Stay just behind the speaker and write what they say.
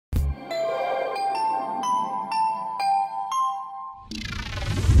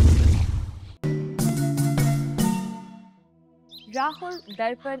Rahul,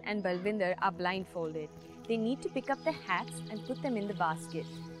 Darpan and Balvinder are blindfolded. They need to pick up the hats and put them in the basket.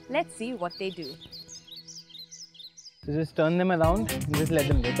 Let's see what they do. So just turn them around and just let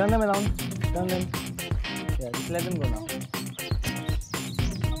them go. Turn them around. Turn them. Yeah, just let them go now.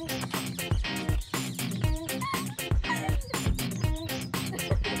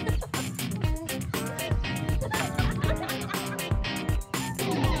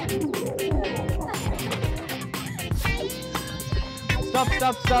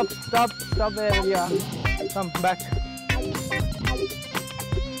 Stop wherever you are. Come back.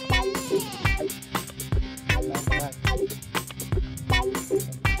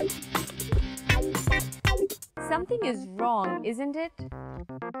 Something is wrong, isn't it?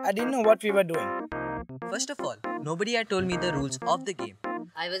 I didn't know what we were doing. First of all, nobody had told me the rules of the game.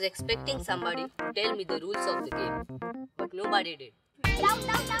 I was expecting somebody to tell me the rules of the game, but nobody did. Down,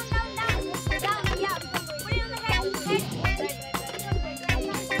 yeah. Put it on the head.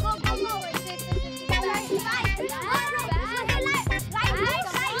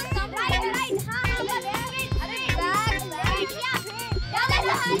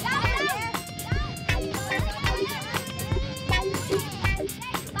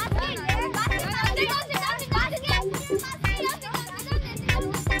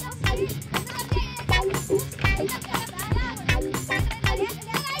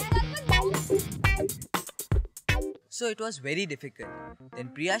 So it was very difficult. Then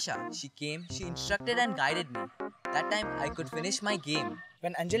Priyasha, she came, she instructed and guided me. That time I could finish my game.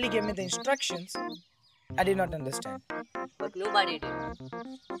 When Anjali gave me the instructions, I did not understand. But nobody did.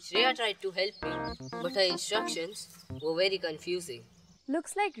 Shreya tried to help me, but her instructions were very confusing.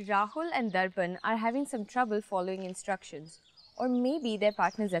 Looks like Rahul and Darpan are having some trouble following instructions. Or maybe their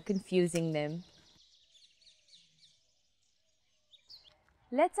partners are confusing them.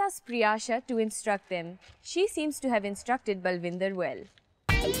 Let's ask Priyasha to instruct them. She seems to have instructed Balvinder well.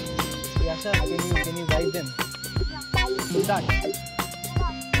 Priyasha, can you guide them? Start.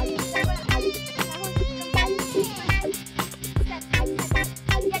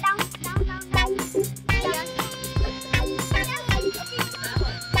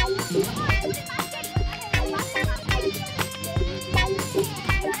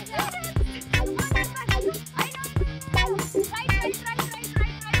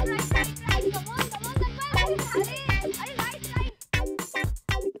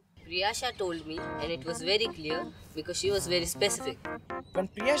 Priyasha told me, and it was very clear because she was very specific. When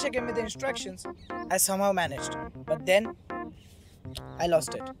Priyasha gave me the instructions, I somehow managed. But then, I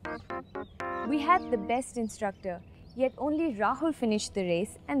lost it. We had the best instructor, yet only Rahul finished the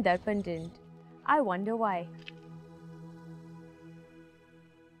race and Darpan didn't. I wonder why.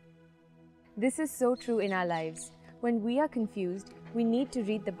 This is so true in our lives. When we are confused, we need to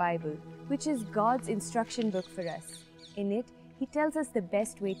read the Bible, which is God's instruction book for us. In it, He tells us the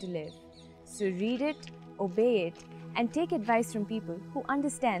best way to live. So read it, obey it, and take advice from people who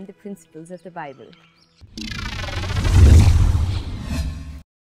understand the principles of the Bible.